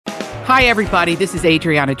Hi, everybody. This is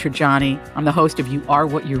Adriana Trajani. I'm the host of You Are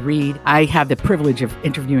What You Read. I have the privilege of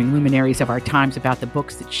interviewing luminaries of our times about the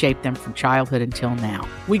books that shaped them from childhood until now.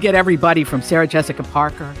 We get everybody from Sarah Jessica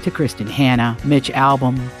Parker to Kristen Hanna, Mitch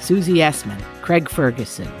Albom, Susie Essman, Craig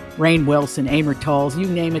Ferguson, Rainn Wilson, Amor Tolls, you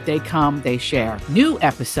name it, they come, they share. New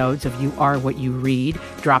episodes of You Are What You Read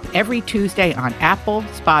drop every Tuesday on Apple,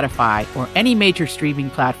 Spotify, or any major streaming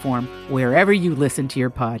platform wherever you listen to your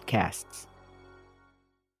podcasts.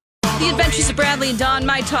 The Adventures of Bradley and Dawn,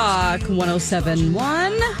 My Talk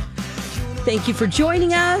 107.1. Thank you for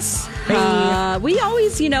joining us. We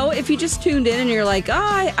always, if you just tuned in and you're like,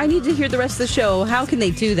 I need to hear the rest of the show, how can they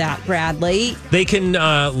do that, Bradley? They can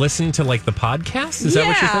listen to the podcast. Is that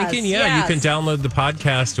what you're thinking? Yeah, yes. You can download the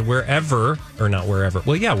podcast wherever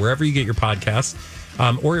you get your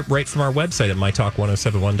podcasts, or right from our website at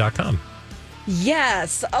mytalk1071.com.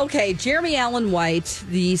 Yes. Okay. Jeremy Allen White,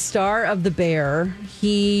 the star of The Bear,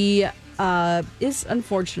 he is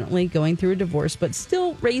unfortunately going through a divorce, but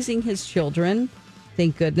still raising his children,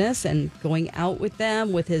 thank goodness, and going out with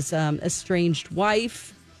them with his estranged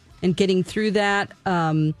wife and getting through that.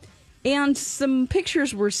 And some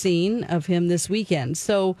pictures were seen of him this weekend.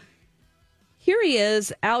 So here he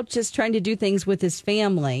is out just trying to do things with his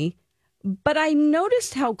family. But I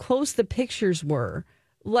noticed how close the pictures were.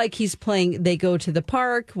 Like they go to the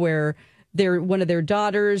park where one of their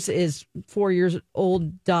daughters is 4 years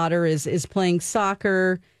old daughter is playing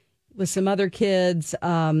soccer with some other kids.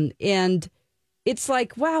 And it's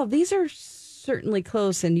like, wow, these are certainly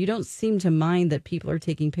close. And you don't seem to mind that people are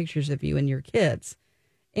taking pictures of you and your kids.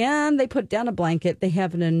 And they put down a blanket. They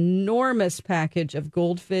have an enormous package of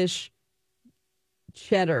goldfish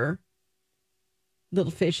cheddar.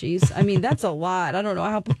 Little fishies. I mean, that's a lot. I don't know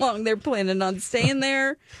how long they're planning on staying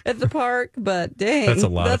there at the park, but dang, that's a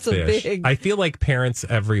lot of fish. I feel like parents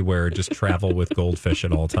everywhere just travel with goldfish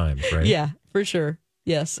at all times, right? Yeah, for sure.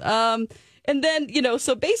 Yes. And then,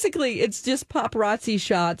 so basically it's just paparazzi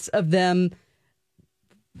shots of them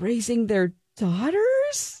raising their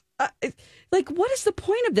daughters. What is the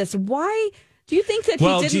point of this? Why? Do you think that he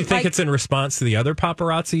didn't? Do you think it's in response to the other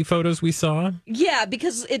paparazzi photos we saw? Yeah,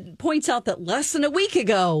 because it points out that less than a week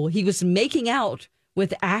ago, he was making out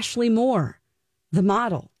with Ashley Moore, the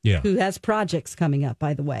model, who has projects coming up,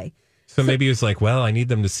 by the way. So maybe he was like, well, I need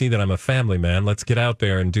them to see that I'm a family man. Let's get out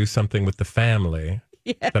there and do something with the family.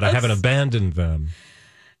 Yes. That I haven't abandoned them.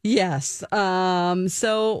 Yes.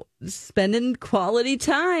 So spending quality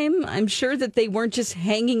time. I'm sure that they weren't just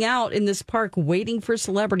hanging out in this park waiting for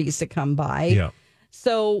celebrities to come by. Yeah.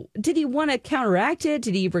 So did he want to counteract it?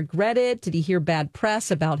 Did he regret it? Did he hear bad press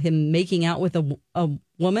about him making out with a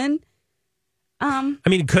woman?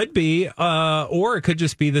 It could be, or it could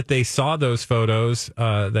just be that they saw those photos.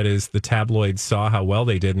 That is, the tabloids saw how well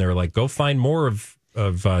they did, and they were like, go find more of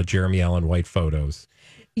Jeremy Allen White photos.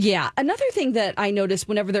 Yeah. Another thing that I notice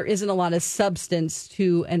whenever there isn't a lot of substance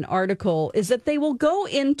to an article is that they will go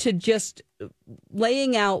into just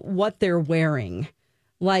laying out what they're wearing.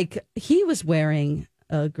 Like he was wearing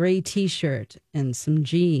a gray T-shirt and some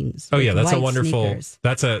jeans. Oh, yeah. That's a wonderful, sneakers.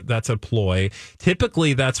 that's a ploy.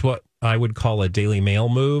 Typically, that's what I would call a Daily Mail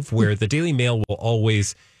move, where the Daily Mail will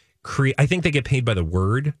always I think they get paid by the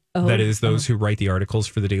word. That is, those who write the articles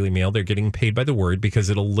for the Daily Mail, they're getting paid by the word, because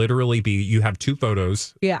it'll literally be, you have two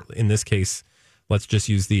photos. Yeah. In this case, let's just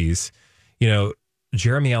use these.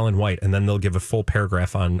 Jeremy Allen White, and then they'll give a full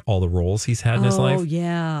paragraph on all the roles he's had in his life. Oh,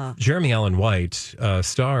 yeah. Jeremy Allen White,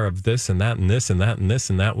 star of this and that and this and that and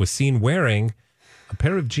this and that, was seen wearing a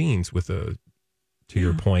pair of jeans with to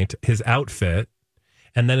your point, his outfit.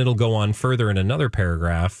 And then it'll go on further in another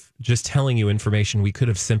paragraph, just telling you information we could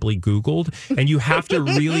have simply Googled. And you have to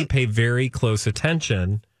really pay very close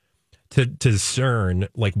attention to discern,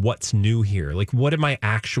 what's new here. What am I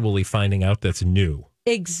actually finding out that's new?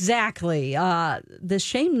 Exactly. The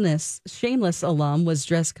Shameless alum was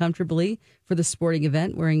dressed comfortably for the sporting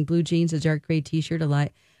event, wearing blue jeans, a dark gray T-shirt, a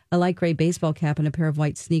light gray baseball cap, and a pair of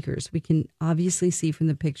white sneakers. We can obviously see from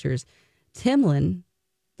the pictures. Timlin,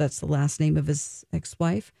 that's the last name of his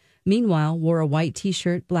ex-wife, meanwhile, wore a white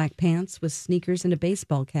T-shirt, black pants with sneakers, and a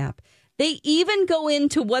baseball cap. They even go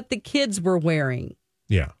into what the kids were wearing.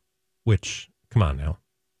 Yeah. Which, come on now.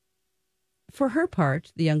 For her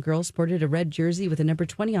part, the young girl sported a red jersey with a number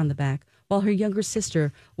 20 on the back, while her younger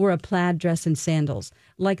sister wore a plaid dress and sandals.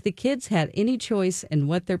 Like the kids had any choice in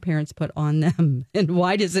what their parents put on them. And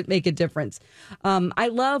why does it make a difference? I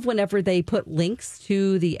love whenever they put links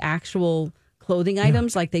to the actual clothing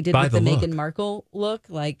items, like they did with the Meghan Markle look.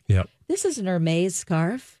 This is an Hermes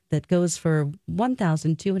scarf that goes for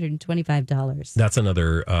 $1,225. That's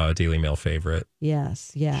another Daily Mail favorite.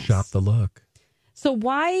 Yes. Shop the look. So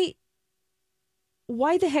why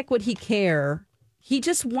why the heck would he care? He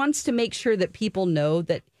just wants to make sure that people know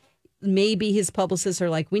that maybe his publicists are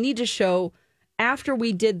like, we need to show after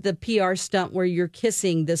we did the PR stunt where you're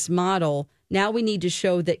kissing this model, now we need to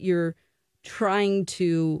show that you're trying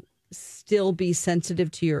to still be sensitive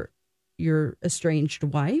to your estranged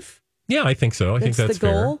wife. Yeah, I think so. I think that's the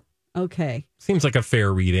goal. Fair. Okay. Seems like a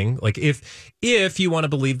fair reading. Like if you want to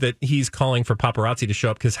believe that he's calling for paparazzi to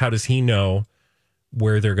show up, because how does he know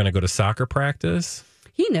where they're going to go to soccer practice?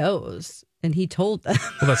 He knows. And he told them.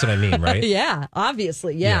 Well, that's what I mean, right? Yeah,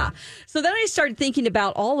 obviously. Yeah. So then I started thinking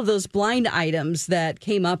about all of those blind items that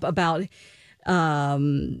came up about,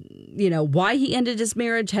 why he ended his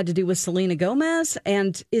marriage had to do with Selena Gomez.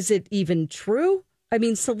 And is it even true? I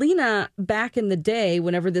mean, Selena, back in the day,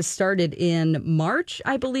 whenever this started in March,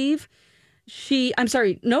 I believe,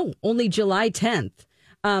 only July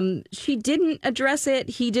 10th. She didn't address it.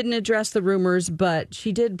 He didn't address the rumors, but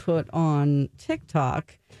she did put on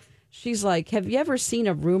TikTok. She's like, have you ever seen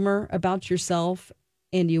a rumor about yourself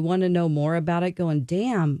and you want to know more about it? Going,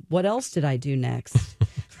 damn, what else did I do next?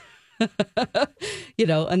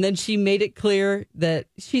 And then she made it clear that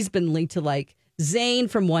she's been linked to like Zayn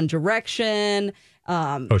from One Direction.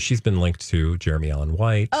 She's been linked to Jeremy Allen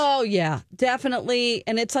White. Oh, yeah, definitely.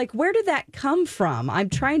 And it's like, where did that come from? I'm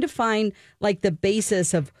trying to find like the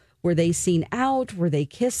basis of, were they seen out? Were they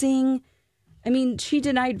kissing? I mean, she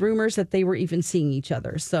denied rumors that they were even seeing each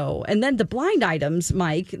other. So, and then the blind items,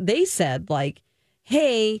 Mike, they said like,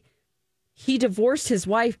 hey, he divorced his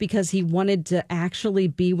wife because he wanted to actually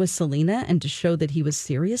be with Selena and to show that he was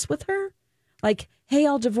serious with her. Like, hey,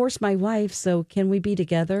 I'll divorce my wife. So can we be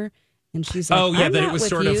together? And she's like, oh, yeah, I'm that not it was with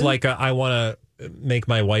sort you. of like, I want to make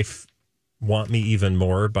my wife want me even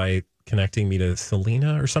more by connecting me to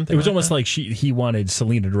Selena or something. It was like almost that. like he wanted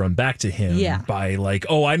Selena to run back to him by like,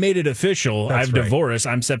 oh, I made it official. That's I've right. divorced.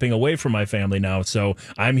 I'm stepping away from my family now. So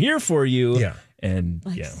I'm here for you. Yeah. And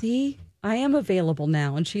Like, see, I am available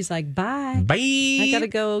now. And she's like, bye. Bye. I got to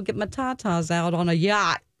go get my tatas out on a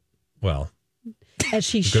yacht. Well, As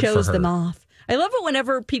she Good for shows them her. off. I love it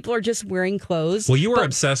whenever people are just wearing clothes. well, you were But-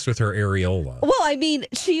 obsessed with her areola. Well, I mean,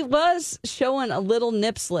 she was showing a little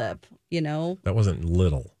nip slip, That wasn't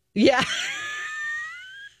little. Yeah.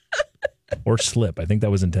 or slip. I think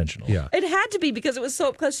that was intentional. Yeah. It had to be because it was so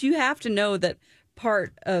up close. You have to know that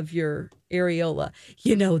part of your areola,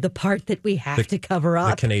 the part that we have to cover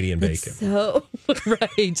up. The Canadian bacon. So,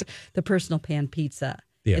 right. The personal pan pizza.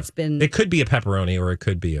 Yeah. It could be a pepperoni or it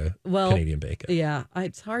could be a Canadian bacon. Yeah.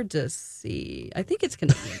 It's hard to see. I think it's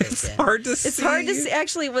Canadian bacon. It's hard to see. It's hard to see.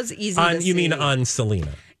 Actually, it was easy to see. You mean on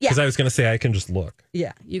Selena? Yeah. Because I was going to say I can just look.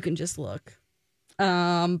 Yeah, you can just look.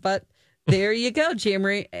 But there you go.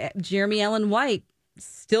 Jeremy Allen White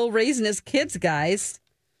still raising his kids, guys.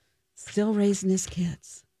 Still raising his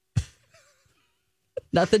kids.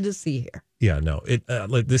 Nothing to see here. Yeah, no.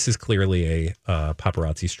 This is clearly a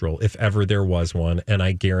paparazzi stroll, if ever there was one, and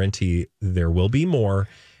I guarantee there will be more,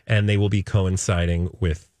 and they will be coinciding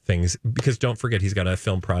with things. Because don't forget, he's got a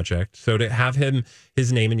film project, so to have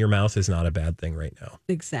his name in your mouth is not a bad thing right now.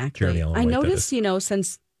 Exactly. Jeremy Allen I White, that noticed, is.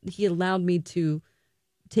 since he allowed me to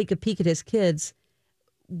take a peek at his kids,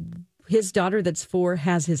 his daughter that's 4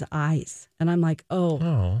 has his eyes, and I'm like,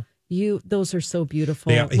 oh. Those are so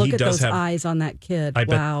beautiful. Yeah, Look he at does those have- eyes on that kid. I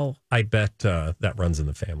Wow. bet that runs in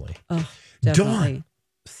the family. Oh, definitely. Dawn,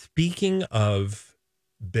 speaking of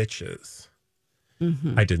bitches,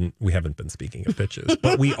 Mm-hmm. we haven't been speaking of bitches,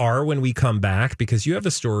 but we are when we come back, because you have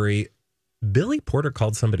a story. Billy Porter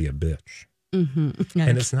called somebody a bitch. Mm-hmm.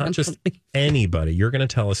 And it's not just anybody. You're going to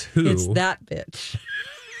tell us who. It's that bitch.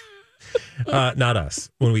 Not us.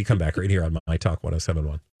 When we come back right here on My Talk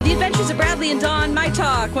 1071. The Adventures of Bradley and Dawn, My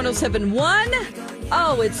Talk 1071.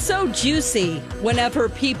 Oh, it's so juicy whenever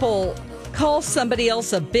people call somebody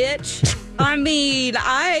else a bitch. I mean,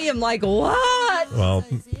 I am like, what? Well,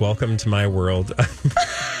 welcome to my world.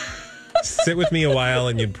 Sit with me a while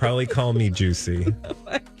and you'd probably call me juicy. Oh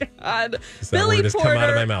my God. That Billy word has Porter. come out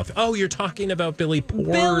of my mouth. Oh, you're talking about Billy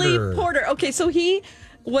Porter. Billy Porter. Okay, so he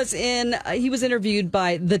was interviewed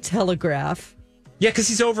by The Telegraph. Yeah, because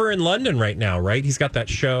he's over in London right now, right? He's got that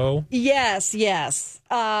show. Yes.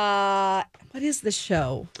 What is the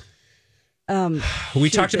show?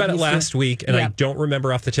 We talked about it last week, and Yeah. I don't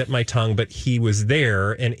remember off the tip of my tongue, but he was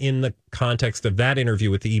there. And in the context of that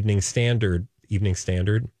interview with the Evening Standard,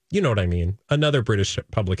 you know what I mean? Another British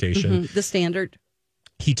publication. The Standard.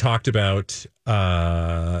 He talked about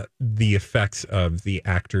the effects of the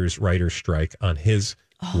actors' writer's strike on his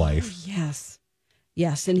life.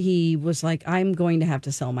 Yes. And he was like, I'm going to have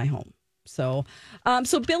to sell my home. So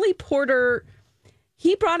Billy Porter,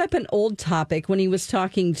 He brought up an old topic when he was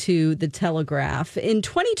talking to The Telegraph. In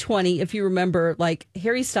 2020, if you remember, like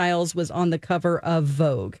Harry Styles was on the cover of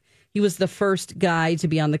Vogue. He was the first guy to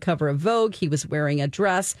be on the cover of Vogue. He was wearing a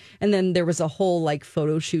dress. And then there was a whole like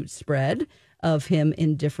photo shoot spread of him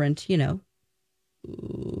in different,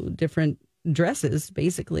 different dresses,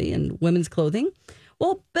 basically, and women's clothing.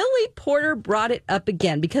 Well, Billy Porter brought it up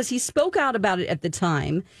again because he spoke out about it at the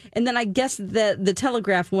time. And then I guess the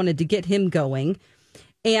Telegraph wanted to get him going.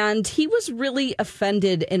 And he was really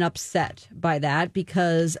offended and upset by that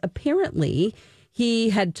because apparently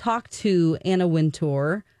he had talked to Anna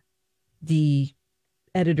Wintour, the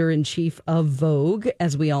editor-in-chief of Vogue,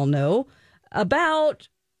 as we all know, about,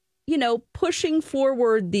 pushing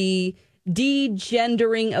forward the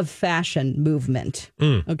degendering of fashion movement.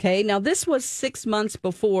 Okay. Now, this was 6 months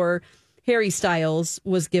before Harry Styles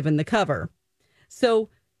was given the cover. So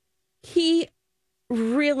he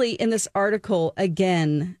really, in this article,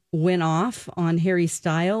 again, went off on Harry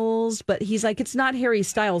Styles, but he's like, it's not Harry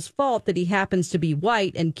Styles' fault that he happens to be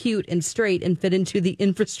white and cute and straight and fit into the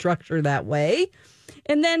infrastructure that way.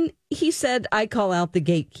 And then he said, I call out the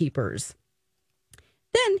gatekeepers.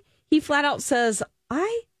 Then he flat out says,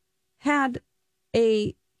 I had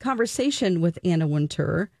a conversation with Anna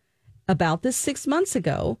Wintour about this 6 months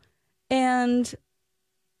ago. And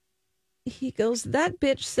he goes, that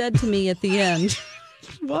bitch said to me at the end,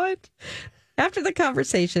 what? After the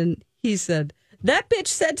conversation, he said, that bitch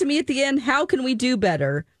said to me at the end, how can we do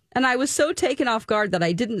better? And I was so taken off guard that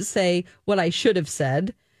I didn't say what I should have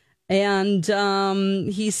said. And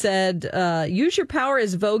he said, use your power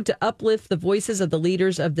as Vogue to uplift the voices of the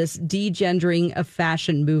leaders of this degendering of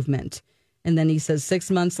fashion movement. And then he says 6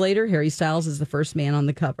 months later, Harry Styles is the first man on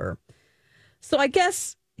the cover. So I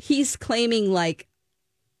guess he's claiming like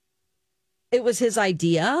it was his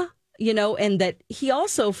idea, and that he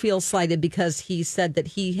also feels slighted because he said that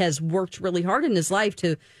he has worked really hard in his life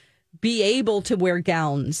to be able to wear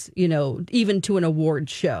gowns, even to an award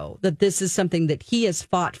show, that this is something that he has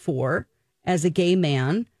fought for as a gay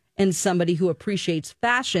man and somebody who appreciates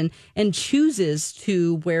fashion and chooses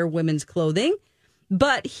to wear women's clothing.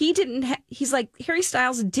 But he didn't, he's like, Harry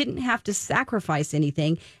Styles didn't have to sacrifice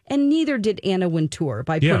anything, and neither did Anna Wintour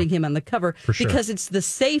by putting him on the cover, because it's the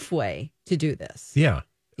safe way to do this. Yeah.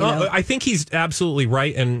 I think he's absolutely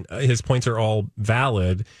right, and his points are all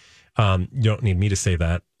valid. You don't need me to say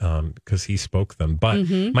that because he spoke them. But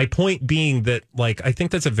my point being that, I think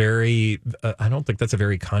that's I don't think that's a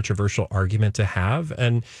very controversial argument to have.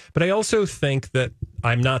 But I also think that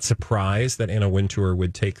I'm not surprised that Anna Wintour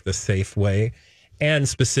would take the safe way, and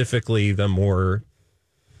specifically the more,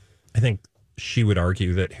 I think she would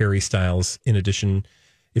argue that Harry Styles, in addition,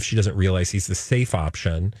 if she doesn't realize he's the safe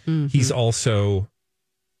option, he's also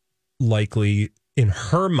likely in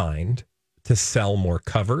her mind to sell more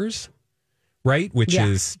covers, right? Which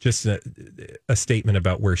is just a statement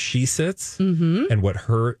about where she sits and what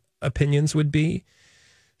her opinions would be.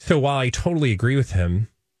 So while I totally agree with him,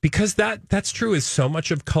 because that's true, is so much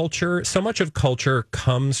of culture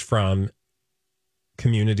comes from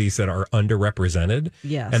communities that are underrepresented.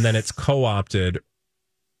 Yes. And then it's co-opted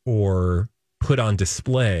or put on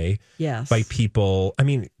display by people. I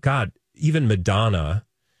mean, God, even Madonna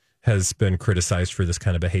has been criticized for this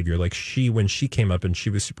kind of behavior. Like when she came up and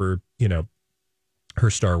she was super,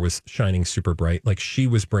 her star was shining super bright. Like she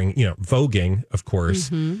was voguing, of course,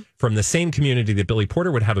 from the same community that Billy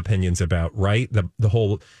Porter would have opinions about, right? The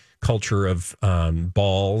whole culture of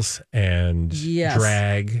balls and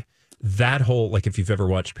drag. That whole, if you've ever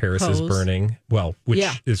watched Paris is Burning,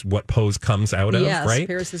 which is what Pose comes out of, right?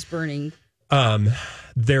 Paris is Burning.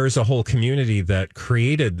 There's a whole community that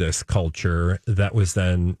created this culture that was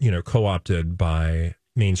then, co-opted by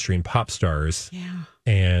mainstream pop stars. Yeah.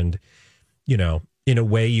 And, in a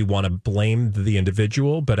way you want to blame the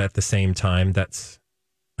individual, but at the same time,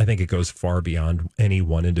 I think it goes far beyond any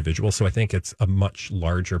one individual. So I think it's a much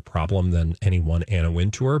larger problem than any one Anna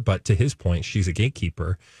Wintour. But to his point, she's a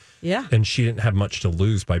gatekeeper. Yeah. And she didn't have much to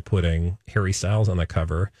lose by putting Harry Styles on the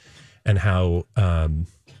cover, and how,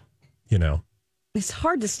 it's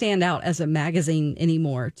hard to stand out as a magazine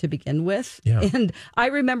anymore to begin with. Yeah. And I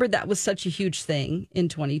remember that was such a huge thing in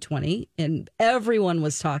 2020, and everyone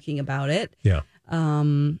was talking about it. Yeah.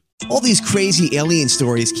 All these crazy alien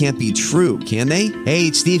stories can't be true, can they? Hey,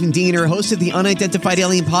 it's Stephen Diener, host of the Unidentified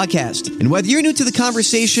Alien Podcast. And whether you're new to the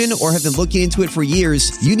conversation or have been looking into it for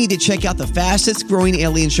years, you need to check out the fastest growing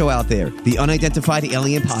alien show out there, the Unidentified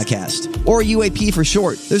Alien Podcast, or UAP for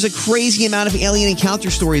short. There's a crazy amount of alien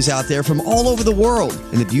encounter stories out there from all over the world.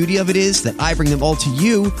 And the beauty of it is that I bring them all to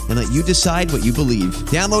you and let you decide what you believe.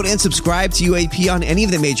 Download and subscribe to UAP on any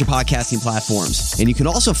of the major podcasting platforms. And you can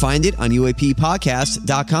also find it on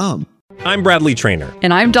UAPpodcast.com. I'm Bradley Trainer.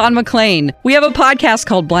 And I'm Don McClain. We have a podcast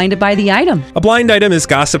called Blinded by the Item. A blind item is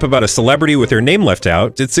gossip about a celebrity with their name left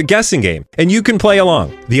out. It's a guessing game, and you can play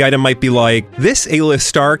along. The item might be like, this A-list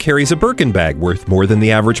star carries a Birkin bag worth more than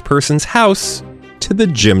the average person's house to the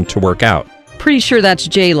gym to work out. Pretty sure that's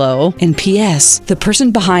J-Lo. And P.S. the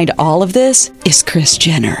person behind all of this is Kris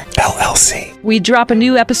Jenner, LLC. We drop a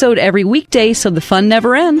new episode every weekday so the fun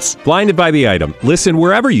never ends. Blinded by the Item. Listen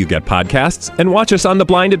wherever you get podcasts and watch us on the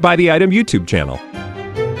Blinded by the Item YouTube channel.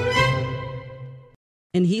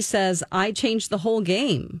 And he says, I changed the whole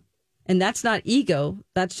game. And that's not ego.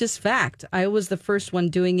 That's just fact. I was the first one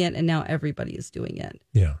doing it, and now everybody is doing it.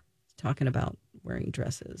 Yeah. Talking about wearing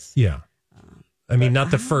dresses. Yeah. I mean, not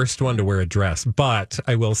the first one to wear a dress, but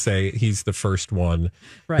I will say he's the first one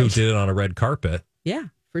who did it on a red carpet. Yeah,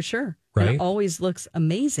 for sure. Right. And it always looks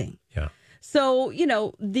amazing. Yeah. So,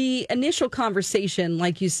 the initial conversation,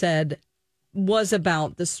 like you said, was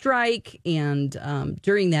about the strike. And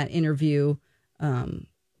during that interview,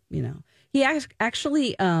 he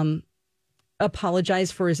actually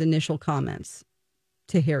apologized for his initial comments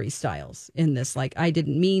to Harry Styles in this. Like, I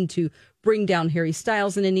didn't mean to bring down Harry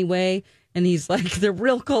Styles in any way. And he's like, the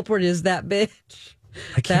real culprit is that bitch.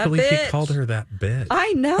 I can't believe he called her that bitch.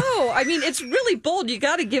 I know. I mean, it's really bold. You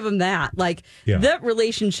got to give him that. Like, that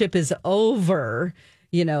relationship is over.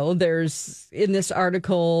 There's in this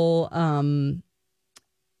article,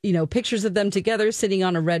 pictures of them together sitting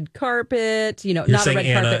on a red carpet. You're not saying a red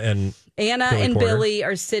Anna carpet. Anna and Porter. Billy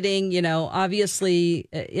are sitting, obviously,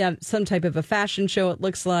 some type of a fashion show, it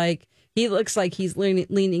looks like. He looks like he's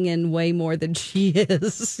leaning in way more than she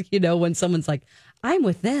is, when someone's like, I'm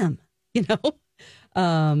with them,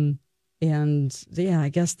 And I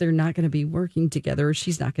guess they're not going to be working together, or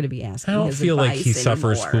she's not going to be asking. I don't his feel like advice he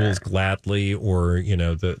suffers anymore. fools gladly, or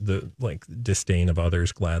the like disdain of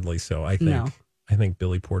others gladly. So I think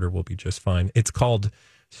Billy Porter will be just fine. It's called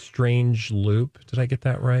Strange Loop. Did I get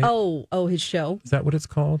that right? Oh, his show. Is that what it's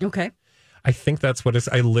called? Okay. I think that's what it's.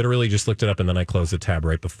 I literally just looked it up and then I closed the tab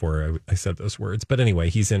right before I said those words. But anyway,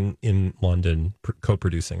 he's in London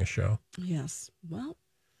co-producing a show. Yes. Well,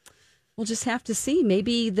 we'll just have to see.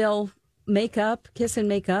 Maybe they'll kiss and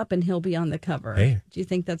make up, and he'll be on the cover. Hey. Do you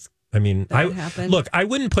think that would happen? Look, I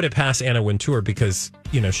wouldn't put it past Anna Wintour because,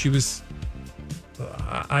 she was,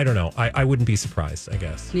 I don't know. I wouldn't be surprised, I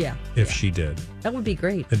guess. Yeah. If she did. That would be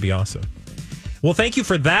great. It'd be awesome. Well, thank you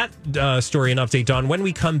for that story and update, Dawn. When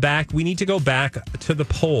we come back, we need to go back to the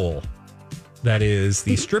pole. That is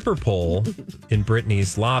the stripper pole in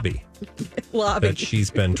Britney's lobby. That she's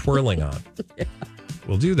been twirling on. Yeah.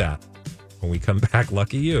 We'll do that when we come back.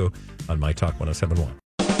 Lucky you on My Talk 107.1.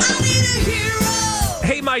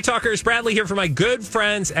 Hey, My Talkers. Bradley here for my good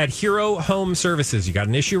friends at Hero Home Services. You got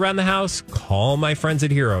an issue around the house? Call my friends at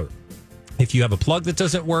Hero. If you have a plug that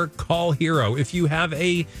doesn't work, call Hero. If you have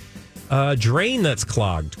a drain that's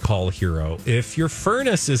clogged, call Hero. If your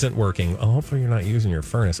furnace isn't working, hopefully you're not using your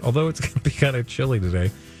furnace, although it's going to be kind of chilly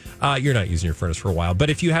today. You're not using your furnace for a while. But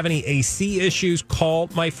if you have any AC issues, call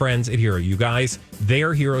my friends at Hero. You guys, they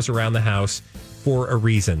are heroes around the house for a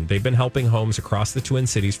reason. They've been helping homes across the Twin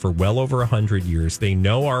Cities for well over 100 years. They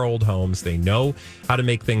know our old homes. They know how to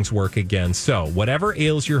make things work again. So whatever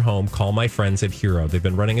ails your home, call my friends at Hero. They've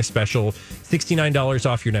been running a special $69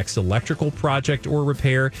 off your next electrical project or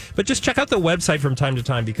repair. But just check out the website from time to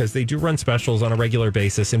time because they do run specials on a regular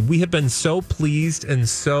basis. And we have been so pleased and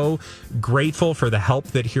so grateful for the help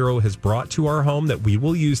that Hero has brought to our home that we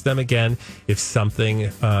will use them again if something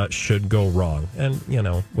should go wrong. And,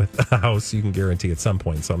 with a house, you can guarantee at some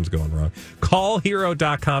point something's going wrong. Call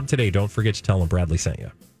hero.com today. Don't forget to tell them Bradley sent you.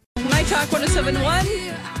 My Talk 107.1.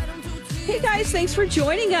 Hey guys, thanks for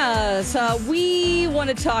joining us. We want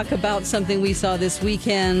to talk about something we saw this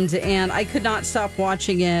weekend, and I could not stop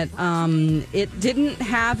watching it. It didn't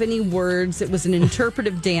have any words. It was an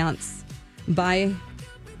interpretive dance by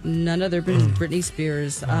none other than Britney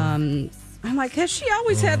Spears. I'm like, has she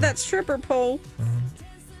always had that stripper pole?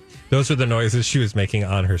 Those are the noises she was making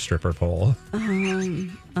on her stripper pole. I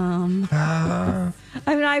mean,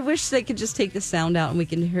 I wish they could just take the sound out and we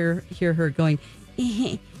can hear her going,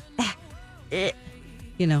 doing her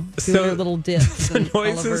little dips. The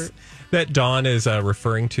noises that Dawn is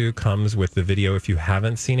referring to comes with the video if you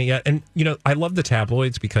haven't seen it yet. And, I love the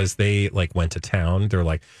tabloids because they like went to town. They're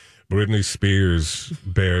like, Britney Spears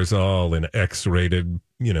bears all in X-rated,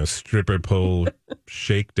 stripper pole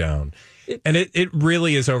shakedown. And it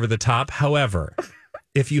really is over the top. However,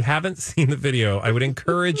 if you haven't seen the video, I would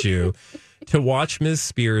encourage you to watch Ms.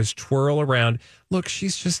 Spears twirl around. Look,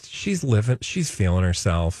 she's living, she's feeling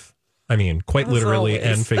herself. I mean, quite literally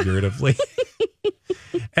and figuratively.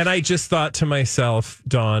 And I just thought to myself,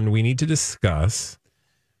 Dawn, we need to discuss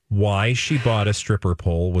why she bought a stripper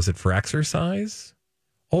pole. Was it for exercise?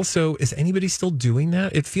 Also, is anybody still doing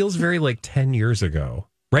that? It feels very like 10 years ago,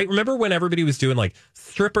 right? Remember when everybody was doing like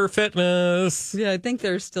stripper fitness? Yeah, I think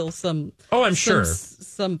there's still some. Oh, I'm sure.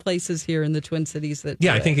 Some places here in the Twin Cities that.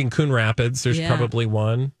 Yeah, I think in Coon Rapids, there's probably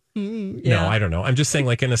one. No, I don't know. I'm just saying,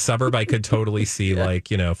 like in a suburb, I could totally see like,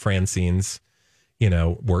 Francine's,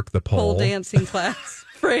 work the pole. Pole dancing class,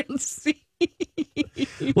 Francine.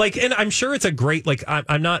 Like, and I'm sure it's a great, like,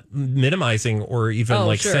 I'm not minimizing or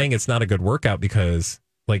even saying it's not a good workout because,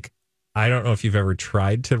 like, I don't know if you've ever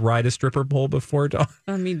tried to ride a stripper pole before, Dawn.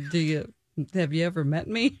 I mean, have you ever met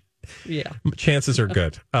me? Yeah. Chances are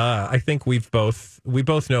good. I think we both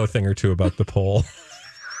know a thing or two about the pole.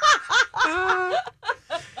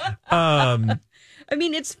 I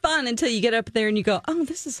mean, it's fun until you get up there and you go, oh,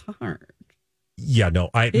 this is hard. Yeah, no,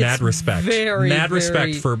 mad respect.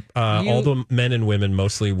 Respect for all the men and women,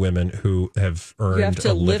 mostly women, who have earned a living. You have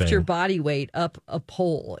to lift your body weight up a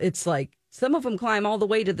pole. It's like some of them climb all the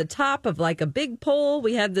way to the top of like a big pole.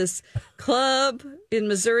 We had this club in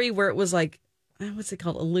Missouri where it was like, what's it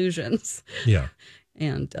called? Illusions. Yeah.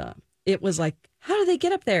 And it was like, how do they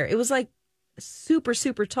get up there? It was like super,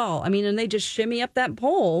 super tall. I mean, and they just shimmy up that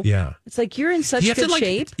pole. Yeah. It's like you're in such good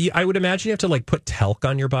shape. I would imagine you have to like put talc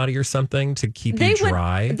on your body or something to keep you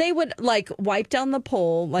dry. They would like wipe down the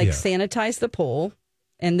pole, sanitize the pole.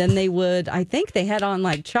 And then they would, I think they had on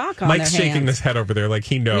like chalk on Mike's their hands. shaking his head over there like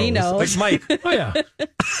he knows. He knows. Like, Mike, oh yeah.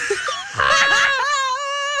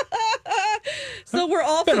 So we're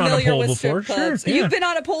all been familiar on a pole with before. strip clubs. Sure, yeah. You've been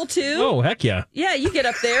on a pole too? Oh, heck yeah. Yeah, you get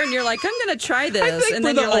up there and you're like, I'm going to try this. I think and we're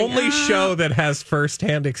then the you're like, only show that has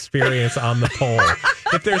firsthand experience on the pole.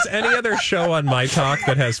 If there's any other show on My Talk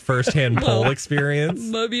that has firsthand pole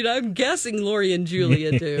experience. I mean, I'm guessing Lori and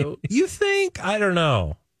Julia do. You think? I don't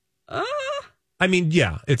know. I mean,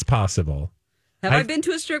 yeah, it's possible. Have I been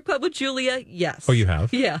to a strip club with Julia? Yes. Oh, you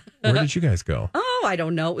have? Yeah. Where did you guys go? Oh, I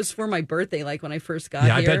don't know. It was for my birthday, like when I first got here.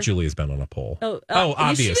 Yeah, I bet Julia's been on a pole. Oh,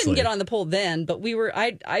 obviously. She didn't get on the pole then, but we were,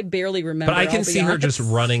 I barely remember. But I can see her just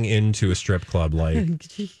running into a strip club like,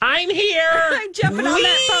 I'm here. I'm jumping on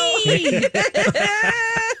that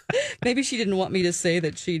pole. Maybe she didn't want me to say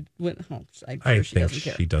that she went home. I think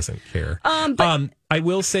she doesn't care. I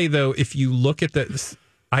will say, though, if you look at this,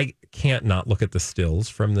 I can't not look at the stills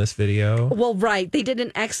from this video. Well, right. They did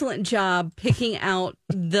an excellent job picking out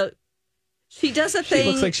she does a thing. She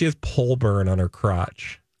looks like she has pole burn on her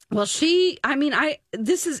crotch. Well,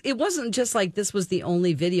 it wasn't just like this was the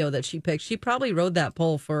only video that she picked. She probably rode that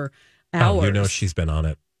pole for hours. Oh, she's been on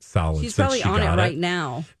it solid. She's probably on it right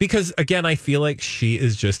now. Because, again, I feel like she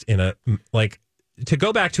is just in a, like, to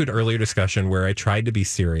go back to an earlier discussion where I tried to be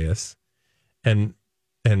serious and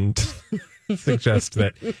suggest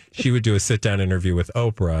that she would do a sit-down interview with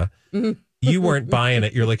Oprah. You weren't buying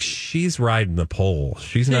it. You're like, she's riding the pole.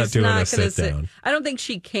 She's not doing a sit-down. I don't think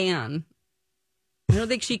she can. I don't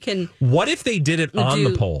think she can. What if they did it on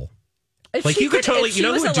the pole? Like, you could totally, you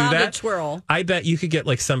know who would do that? Twirl. I bet you could get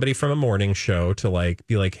like somebody from a morning show to like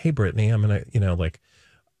be like, hey, Britney, I'm going to, like,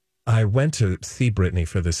 I went to see Britney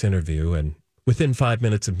for this interview, and within 5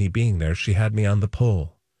 minutes of me being there, she had me on the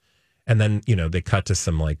pole. And then, they cut to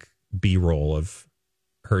some like B-roll of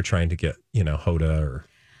her trying to get, Hoda or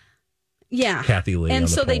Kathy Lee. And on the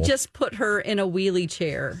so pole. they just put her in a wheelie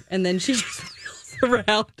chair and then she just wheels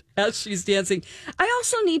around as she's dancing. I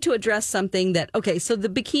also need to address something that, so the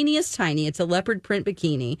bikini is tiny. It's a leopard print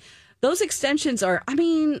bikini. Those extensions are,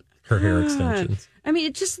 her hair extensions.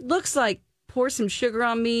 It just looks like pour some sugar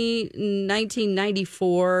on me,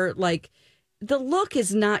 1994. Like, the look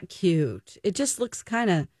is not cute. It just looks kind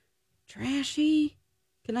of trashy.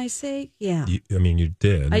 Can I say? Yeah. You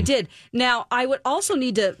did. I did. Now, I would also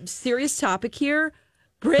need serious topic here.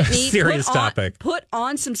 Brittany, put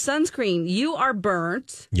on some sunscreen. You are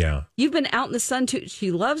burnt. Yeah. You've been out in the sun too.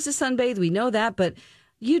 She loves to sunbathe. We know that, but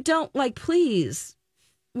you don't please.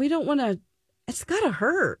 We don't want to, it's got to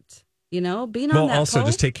hurt, being on that pole. Well, also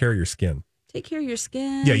just take care of your skin. Take care of your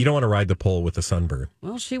skin. Yeah, you don't want to ride the pole with a sunburn.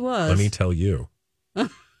 Well, she was. Let me tell you.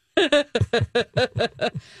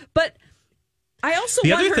 But I also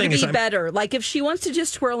The want other her to thing is be better. Like if she wants to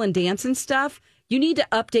just twirl and dance and stuff, you need to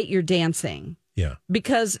update your dancing. Yeah.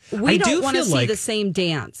 Because we don't want to see the same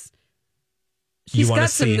dance. She's got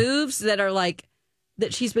some moves that are like,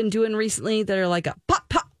 that she's been doing recently that are like a pop,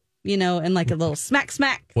 pop, and like a little smack,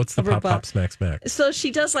 smack. What's the pop, pop, smack, smack? So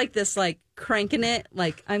she does like this, like cranking it.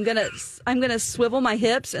 Like I'm going to swivel my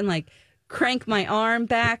hips and like crank my arm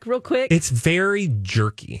back real quick. It's very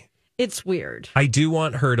jerky. It's weird. I do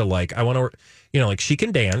want her to I want to, like she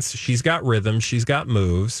can dance. She's got rhythm. She's got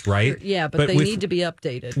moves, right? Yeah, but they need to be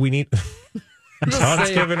updated. We need... Dawn's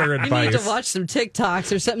giving her advice. You need to watch some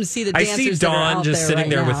TikToks or something to see the dancers. I see Dawn just sitting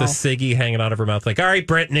there with a ciggy hanging out of her mouth like, all right,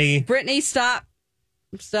 Britney, stop.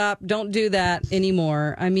 Don't do that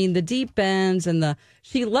anymore. I mean, the deep bends and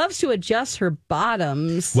she loves to adjust her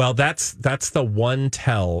bottoms. Well, that's the one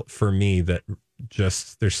tell for me that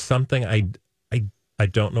just there's something I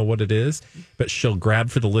don't know what it is, but she'll grab,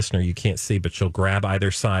 for the listener, you can't see, but she'll grab either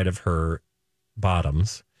side of her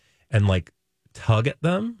bottoms and like tug at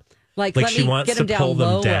them. Like she wants to pull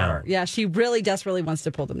them down. Yeah, she really desperately wants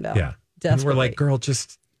to pull them down. Yeah. And we're like, girl,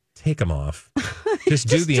 just take them off. Just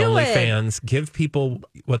do the OnlyFans. Give people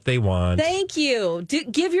what they want. Thank you.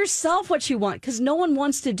 Give yourself what you want, because no one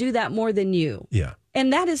wants to do that more than you. Yeah.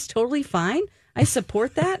 And that is totally fine. I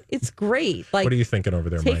support that. It's great. Like, what are you thinking over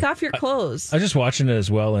there, Take Mike? off your clothes. I was just watching it as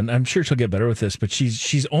well, and I'm sure she'll get better with this, but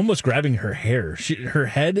she's almost grabbing her hair. Her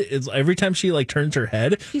head is, every time she like turns her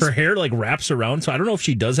head, her hair like wraps around. So I don't know if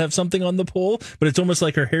she does have something on the pole, but it's almost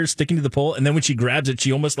like her hair's sticking to the pole, and then when she grabs it,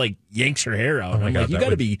 she almost like yanks her hair out. Oh my God, you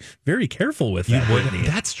got to be very careful with that.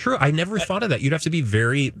 That's true. I never thought of that. You'd have to be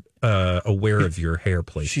very aware of your hair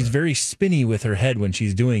placement. She's very spinny with her head when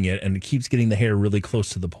she's doing it, and it keeps getting the hair really close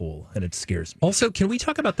to the pole, and it scares me. Also, can we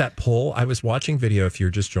talk about that pole? I was watching video. If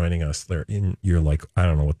you're just joining us, you're like, I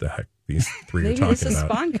don't know what the heck these three are talking about. Maybe this is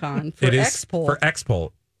SponCon for X-Pole. For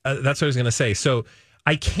X-Pole. That's what I was going to say. So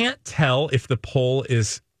I can't tell if the pole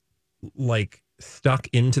is like stuck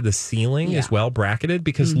into the ceiling as well, bracketed,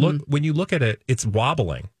 because look, when you look at it, it's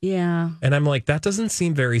wobbling. Yeah. And I'm like, that doesn't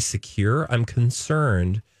seem very secure. I'm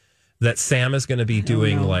concerned that Sam is going to be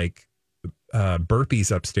doing like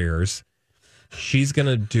burpees upstairs. She's going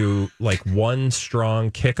to do like one strong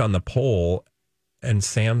kick on the pole, and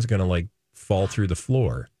Sam's going to like fall through the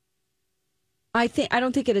floor. I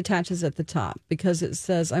don't think it attaches at the top, because it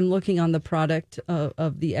says, I'm looking on the product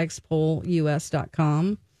of the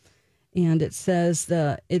xpoleus.com, and it says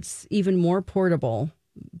it's even more portable,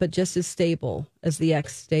 but just as stable as the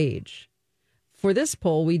X Stage. For this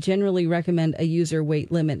pole, we generally recommend a user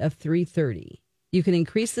weight limit of 330. You can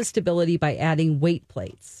increase the stability by adding weight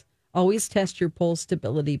plates. Always test your pole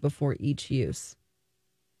stability before each use.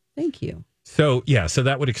 Thank you. So, so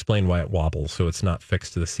that would explain why it wobbles, so it's not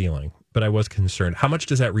fixed to the ceiling. But I was concerned. How much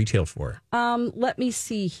does that retail for? Let me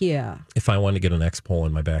see here. If I want to get an X pole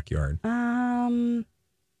in my backyard.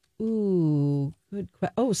 Ooh, good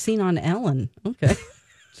question. Oh, seen on Ellen. Okay.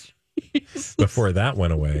 Before that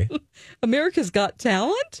went away. America's Got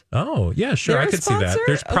Talent? Oh, yeah, sure. I could see that.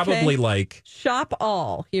 There's probably like... Shop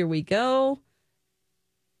All. Here we go.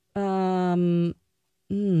 Also,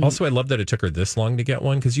 I love that it took her this long to get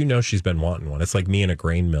one, because she's been wanting one. It's like me and a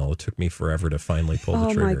grain mill. It took me forever to finally pull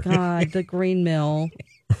the trigger. Oh, my God. The grain mill.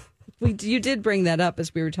 You did bring that up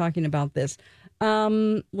as we were talking about this.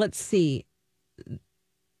 Let's see.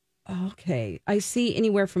 Okay. I see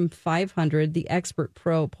anywhere from 500. The Expert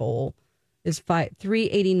Pro pole is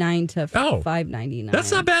 $389 to $599.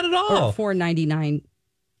 That's not bad at all. Or $499.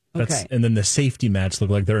 Okay. And then the safety mats look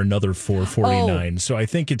like they're another $449. So I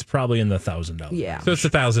think it's probably in the $1,000. Yeah. So it's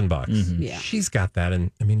 $1,000. Mm-hmm. Yeah. She's got that,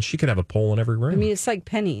 and I mean, she could have a pole in every room. I mean, it's like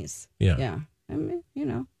pennies. Yeah. Yeah. I mean,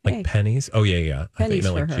 like pennies. Oh yeah. I think Pennies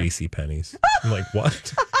like for her. JC pennies. I'm like,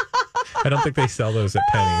 what? I don't think they sell those at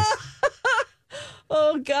Pennies.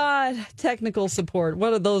 Oh, God. Technical support.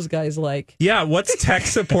 What are those guys like? Yeah, what's tech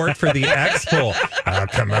support for the X pole? I'll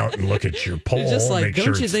come out and look at your pole, just like, make don't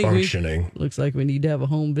sure you it's think functioning. Looks like we need to have a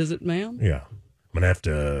home visit, ma'am. Yeah. I'm going to have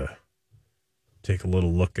to take a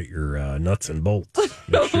little look at your nuts and bolts.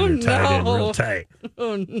 Make sure they're tied in real tight.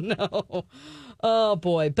 Oh, no. Oh,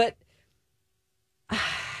 boy. But,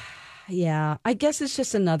 yeah, I guess it's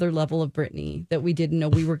just another level of Britney that we didn't know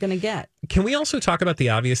we were going to get. Can we also talk about the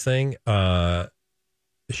obvious thing?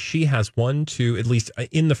 She has 1, 2, at least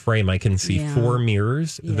in the frame, I can see 4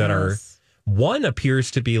 mirrors that are, one appears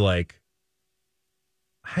to be like,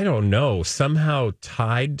 I don't know, somehow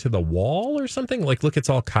tied to the wall or something. Like, look, it's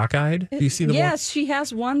all cockeyed. Do you see the wall? Yes, she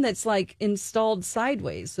has one that's like installed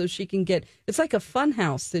sideways so she can get, it's like a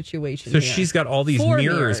funhouse situation. So here. she's got all these 4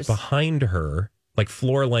 mirrors behind her, like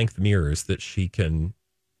floor length mirrors that she can,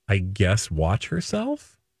 I guess, watch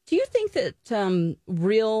herself. Do you think that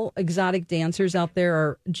real exotic dancers out there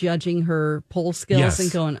are judging her pole skills Yes,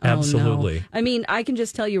 and going, "Oh absolutely. no"? I mean, I can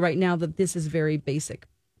just tell you right now that this is very basic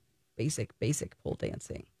pole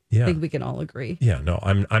dancing. Yeah. I think we can all agree. Yeah, no,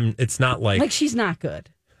 I'm. It's not like She's not good.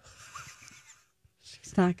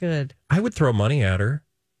 She's not good. I would throw money at her.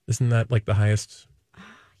 Isn't that like the highest?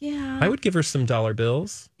 Yeah. I would give her some dollar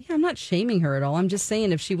bills. Yeah, I'm not shaming her at all. I'm just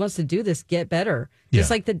saying if she wants to do this, get better. Just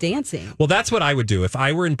Yeah. like the dancing. Well, that's what I would do if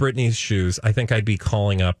I were in Britney's shoes. I think I'd be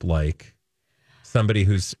calling up like somebody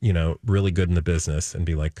who's really good in the business and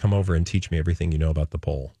be like, "Come over and teach me everything you know about the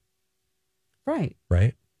pole." Right.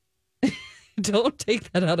 Right? Don't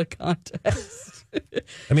take that out of context.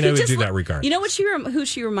 I mean, I would just do that regardless. You know what who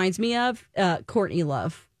she reminds me of? Courtney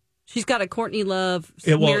Love. She's got a Courtney Love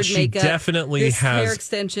well, she makeup. definitely His has. hair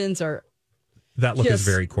extensions are That look is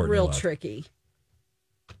very Courtney real Love. tricky.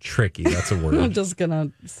 Tricky. That's a word. I'm just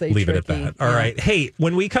gonna say leave it tricky. at that. All right. Hey,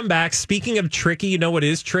 when we come back, speaking of tricky, you know what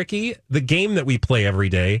is tricky? The game that we play every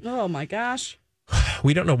day. Oh my gosh.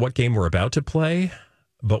 We don't know what game we're about to play,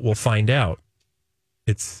 but we'll find out.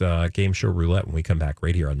 It's Game Show Roulette when we come back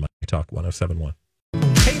right here on My Talk 107.1.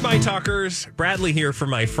 Hey, My Talkers. Bradley here for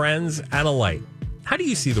my friends at Alight. How do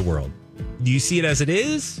you see the world? Do you see it as it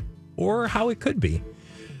is or how it could be?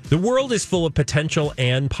 The world is full of potential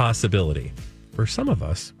and possibility for some of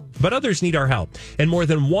us, but others need our help. And more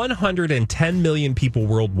than 110 million people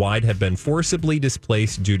worldwide have been forcibly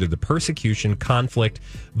displaced due to the persecution, conflict,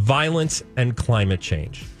 violence, and climate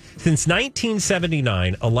change. Since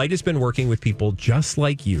 1979, Alight has been working with people just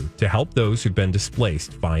like you to help those who've been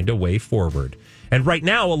displaced find a way forward. And right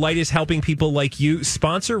now, Alight is helping people like you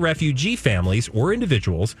sponsor refugee families or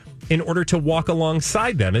individuals in order to walk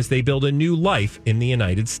alongside them as they build a new life in the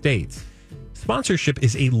United States. Sponsorship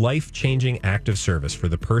is a life-changing act of service for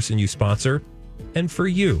the person you sponsor and for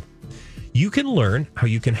you. You can learn how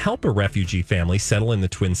you can help a refugee family settle in the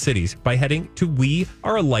Twin Cities by heading to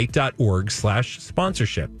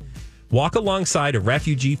wearealight.org/sponsorship. Walk alongside a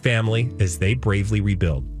refugee family as they bravely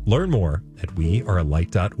rebuild. Learn more at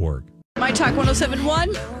wearealight.org. My Talk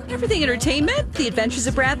 107.1, everything entertainment, the adventures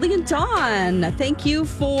of Bradley and Dawn. Thank you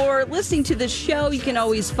for listening to this show. You can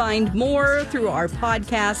always find more through our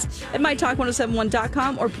podcast at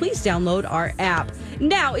mytalk1071.com or please download our app.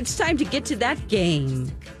 Now it's time to get to that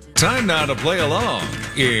game. Time now to play along.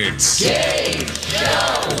 It's Game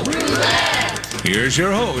Show Roulette. Here's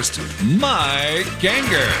your host, Mike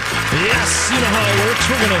Ganger. Yes, you know how it works.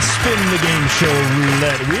 We're going to spin the Game Show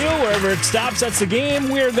Roulette wheel. Wherever it stops, that's the game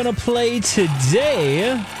we're going to play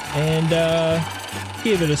today. And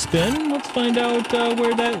give it a spin. Let's find out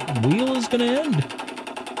where that wheel is going to end.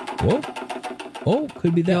 Whoa. Oh,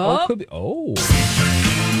 could be that. Yup. Oh, could be. Oh.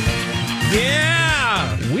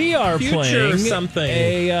 Yeah! We are Future playing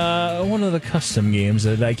something. a one of the custom games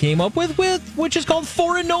that I came up with, which is called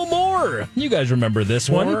Four and No More. You guys remember this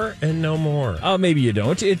one? More and no more. Maybe you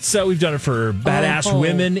don't. It's we've done it for badass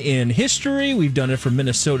women in history. We've done it for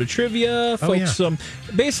Minnesota trivia, folks. yeah.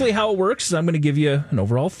 Basically, how it works is I'm going to give you an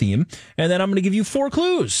overall theme, and then I'm going to give you 4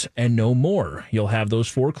 clues and no more. You'll have those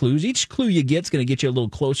 4 clues. Each clue you get is going to get you a little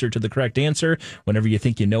closer to the correct answer. Whenever you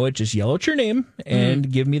think you know it, just yell out your name and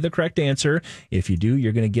give me the correct answer. If you do,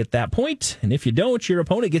 you're going to get that point, and if you don't, your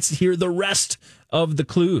opponent gets to hear the rest of the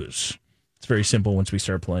clues. It's very simple once we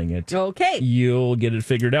start playing it. Okay. You'll get it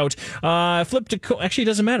figured out. Flip to... Actually, it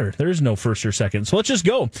doesn't matter. There is no first or second, so let's just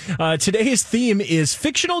go. Today's theme is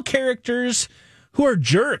fictional characters who are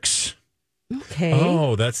jerks. Okay.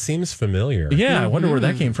 Oh, that seems familiar. Yeah, I wonder where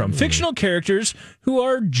that came from. Fictional characters who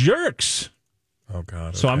are jerks. Oh,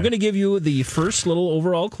 God. So I'm okay. going to give you the first little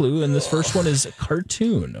overall clue, and this first one is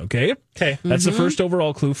cartoon, okay? Okay. That's the first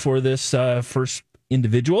overall clue for this first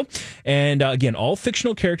individual. And again, all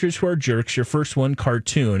fictional characters who are jerks. Your first one,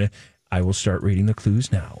 cartoon. I will start reading the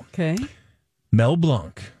clues now. Okay. Mel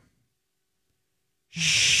Blanc.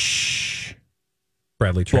 Shh.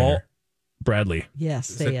 Bradley Trainer. Bradley. Yes,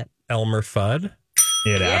 say it. Elmer Fudd.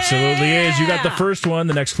 It absolutely is. You got the first one.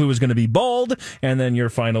 The next clue was going to be bald. And then your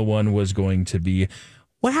final one was going to be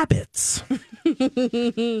wabbits.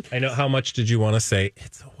 I know. How much did you want to say?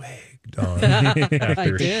 It's a wig, Dawn. I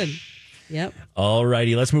did. Yep. All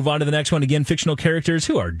righty, let's move on to the next one. Again, fictional characters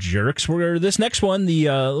who are jerks. This next one, the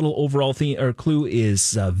little overall theme or clue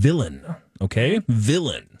is villain. Okay,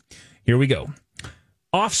 villain. Here we go.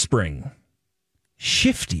 Offspring,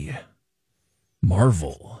 Shifty,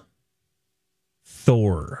 Marvel,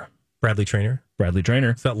 Thor. Bradley Trainer. Bradley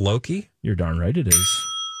Trainer. Is that Loki? You're darn right it is.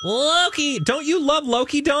 Loki. Don't you love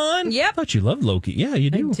Loki, Dawn? I Yep. thought you loved Loki. Yeah, you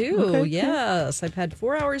do. I do, Okay, yes. I've had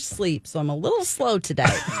 4 hours sleep, so I'm a little slow today.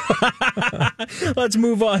 Let's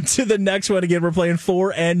move on to the next one. Again, we're playing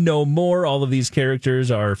Four and No More. All of these characters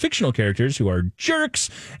are fictional characters who are jerks.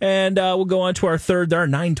 And we'll go on to our third. There are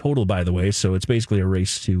 9 total, by the way. So it's basically a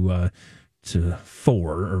race to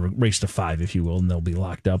 4, or a race to 5, if you will. And they'll be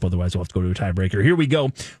locked up. Otherwise, we'll have to go to a tiebreaker. Here we go.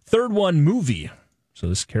 Third one, movie. So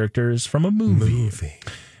this character is from a movie.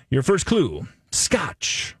 Your first clue,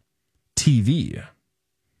 Scotch, TV,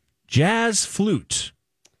 jazz flute,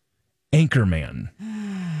 Anchorman. God.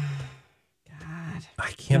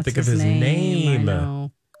 I can't What's think of his name. I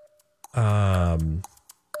know. Oh.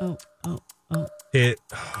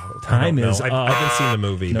 Time is I up. haven't seen the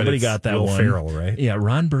movie. Nobody but it's got that Will one. Ferrell, right? Yeah,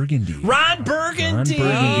 Ron Burgundy. Ron Burgundy.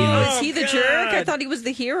 Oh, is he the God. jerk? I thought he was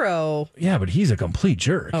the hero. Yeah, but he's a complete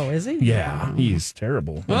jerk. Oh, is he? Yeah, he's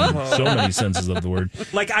terrible. In so many senses of the word.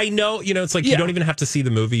 Like, I know, it's like you don't even have to see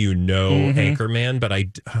the movie, Anchorman, but I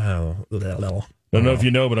don't know if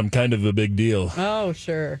you know, but I'm kind of a big deal. Oh,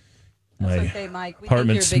 sure. My okay, Mike. We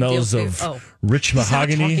apartment think you're a big smells deal, of too. rich He's not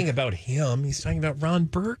mahogany. talking about him. He's talking about Ron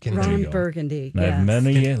Burgundy. Ron Burgundy. I have Yes.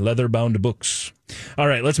 many leather-bound books. All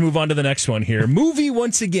right, let's move on to the next one here. Movie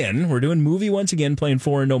once again. We're doing movie once again, playing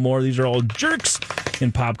Four and No More. These are all jerks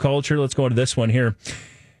in pop culture. Let's go to this one here.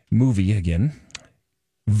 Movie again.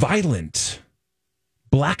 Violent.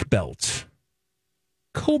 Black Belt.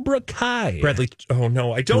 Cobra Kai. Bradley. Oh,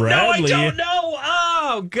 no. I don't Bradley. know. I don't know.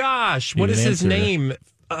 Oh, gosh. What Need is an his answer. name?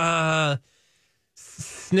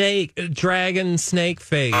 Dragon Snake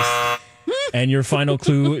Face. And your final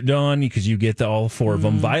clue, Dawn, because you get all 4 of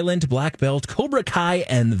them. Violent, Black Belt, Cobra Kai,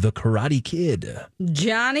 and The Karate Kid.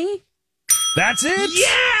 Johnny? That's it.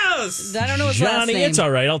 Yes! I don't know his last Johnny, name. it's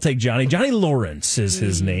all right. I'll take Johnny. Johnny Lawrence is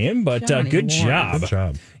his name, but Johnny good Lawrence. job. Good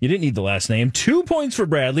job. You didn't need the last name. 2 points for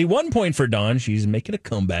Bradley, 1 point for Dawn. She's making a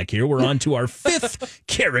comeback here. We're on to our 5th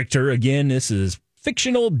character. Again, this is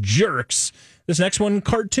fictional jerks. This next one,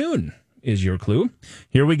 cartoon, is your clue.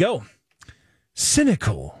 Here we go.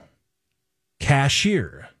 Cynical.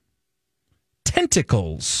 Cashier.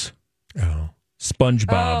 Tentacles. Oh.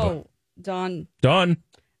 SpongeBob. Oh, Dawn. Dawn.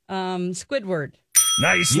 Squidward.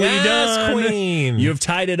 Nicely Yes, done. Queen. You've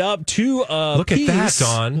tied it up to a Look at that, piece.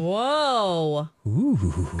 Dawn. Whoa.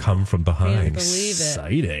 Come from Can't behind. believe it.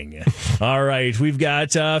 Exciting. All right, we've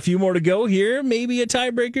got a few more to go here. Maybe a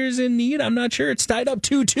tiebreaker's in need. I'm not sure. It's tied up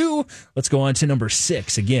 2-2. Let's go on to number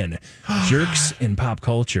 6 again. Jerks in pop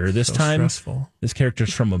culture. This So time, stressful. this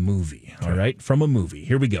character's from a movie. All right, from a movie.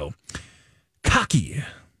 Here we go. Cocky,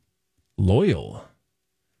 loyal,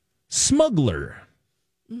 smuggler,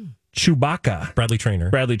 Chewbacca. Bradley Trainer.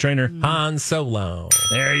 Bradley Trainer. Han Solo.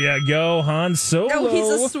 There you go, Han Solo. Oh, he's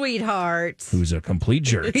a sweetheart. Who's a complete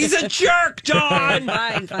jerk. He's a jerk, Dawn.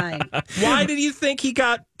 Fine. Why did you think he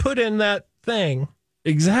got put in that thing?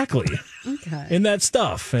 Exactly. Okay. In that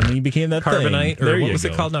stuff. And he became that Carbonite? thing. Or There what you was go.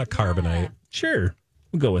 it called? Not carbonite. Sure.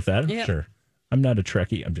 We'll go with that. Yep. Sure. I'm not a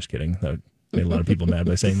Trekkie. I'm just kidding. That made a lot of people mad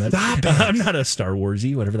by saying that. I'm not a Star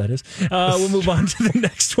Warsy, whatever that is. We'll move on to the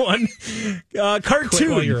next one. Cartoon. Quit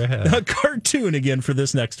while you're ahead. A cartoon again for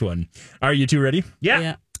this next one. Are you two ready?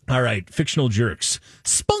 Yeah. All right. Fictional jerks.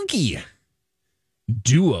 Spunky.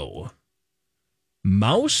 Duo.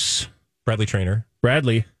 Mouse. Bradley Trainer.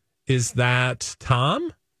 Bradley. Is that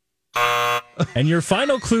Tom? And your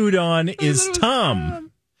final clue, Dawn, is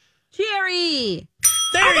Tom. Jerry.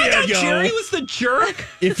 There you go. Jerry was the jerk.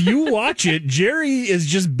 If you watch it, Jerry is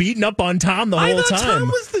just beating up on Tom the I whole thought time. Tom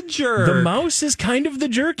was the jerk. The mouse is kind of the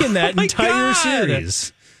jerk in that Oh my entire God.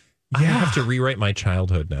 series. I have to rewrite my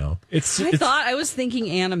childhood now. I was thinking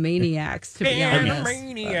Animaniacs, to be honest.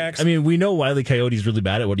 Animaniacs. I mean, we know Wile E. Coyote's really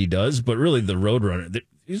bad at what he does, but really the Roadrunner,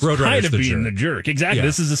 he's Roadrunner's kind of the being jerk. the jerk. Exactly. Yeah.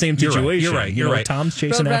 This is the same You're right. situation. You're right. You You're know, right. Tom's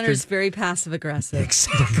chasing after. Roadrunner's very passive aggressive. It's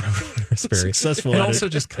very Successful and at also it.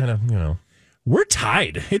 just kind of, We're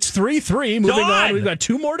tied. It's 3-3. Moving Dawn! on. We've got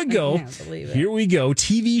 2 more to go. I can't believe it. Here we go.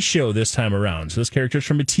 TV show this time around. So this character's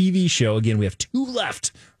from a TV show. Again, we have 2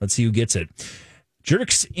 left. Let's see who gets it.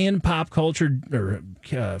 Jerks in pop culture, or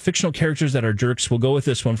fictional characters that are jerks. We'll go with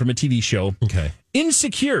this one from a TV show. Okay.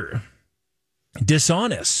 Insecure.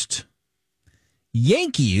 Dishonest.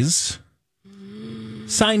 Yankees.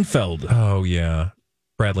 Seinfeld. Oh, yeah.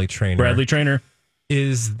 Bradley Trainer. Bradley Trainer.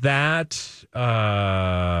 Is that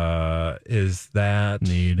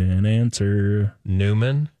Need an answer.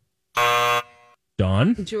 Newman?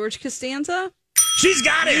 Dawn. George Costanza? She's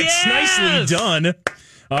got it. Yes! Nicely done.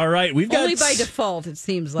 All right, we've got only by default. It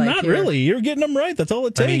seems like not really. You're getting them right. That's all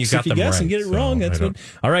it takes. I mean, you got if you them guess right, and get it so wrong, that's what.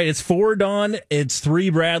 All right, it's 4 Dawn. It's 3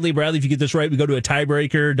 Bradley. Bradley, if you get this right, we go to a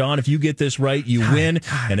tiebreaker. Dawn, if you get this right, you win.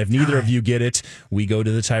 And if neither of you get it, we go to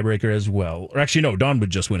the tiebreaker as well. Or actually, no, Dawn would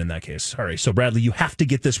just win in that case. All right, so Bradley, you have to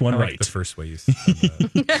get this one right. The first way you said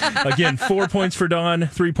that. Again, 4 points for Dawn,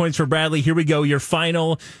 3 points for Bradley. Here we go. Your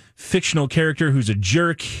final fictional character who's a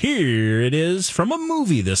jerk. Here it is from a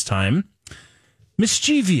movie this time.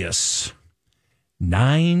 Mischievous.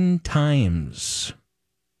 9 times.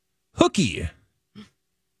 Hooky.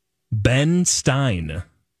 Ben Stein.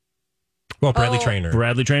 Well, Bradley Traynor.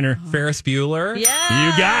 Bradley Traynor. Ferris Bueller.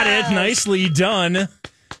 Yeah. You got it. Nicely done.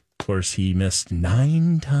 Of course, he missed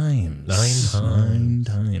 9 times. 9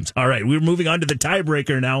 times. All right, we're moving on to the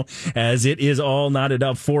tiebreaker now, as it is all knotted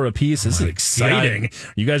up 4 apiece. This is exciting.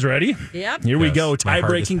 You guys ready? Yep. Here we go. My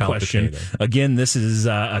heart is Tie-breaking question. palpitating. Again, this is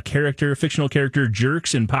a fictional character,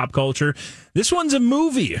 jerks in pop culture. This one's a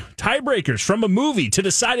movie. Tiebreakers from a movie to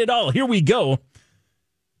decide it all. Here we go.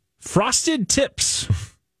 Frosted Tips.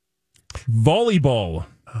 Volleyball.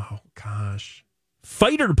 Oh, gosh.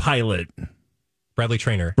 Fighter pilot. Bradley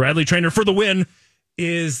Traynor. Bradley Traynor for the win.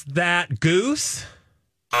 Is that Goose?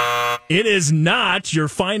 It is not. Your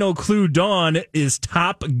final clue, Dawn, is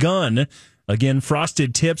Top Gun. Again,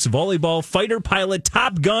 Frosted Tips, volleyball, fighter pilot,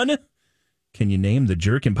 Top Gun. Can you name the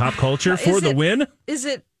jerk in pop culture for the win? Is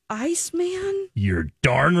it Iceman? You're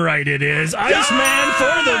darn right it is. Iceman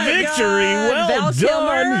for the victory. Well Val done.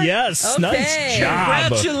 Kilmer? Yes, Okay. nice job.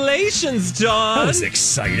 Congratulations, Dawn. That was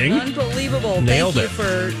exciting. Unbelievable. Nailed Thank it.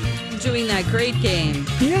 you for doing that great game.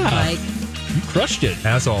 Yeah. Mike. You crushed it.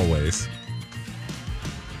 As always.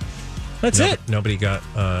 That's it. Nobody got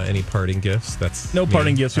any parting gifts. That's No me.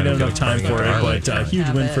 parting gifts. We I don't have get enough time parting for gifts. it, but huge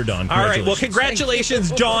Have win it. for Dawn. All right. Well, Congratulations.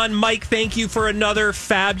 congratulations, Dawn. Mike, thank you for another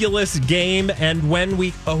fabulous game. And when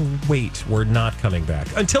we... Oh, wait. We're not coming back.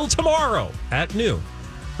 Until tomorrow at noon.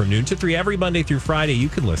 From noon to 3 every Monday through Friday, you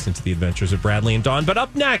can listen to the adventures of Bradley and Dawn. But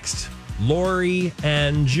up next, Lori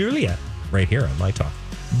and Julia right here on My Talk.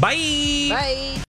 Bye. Bye.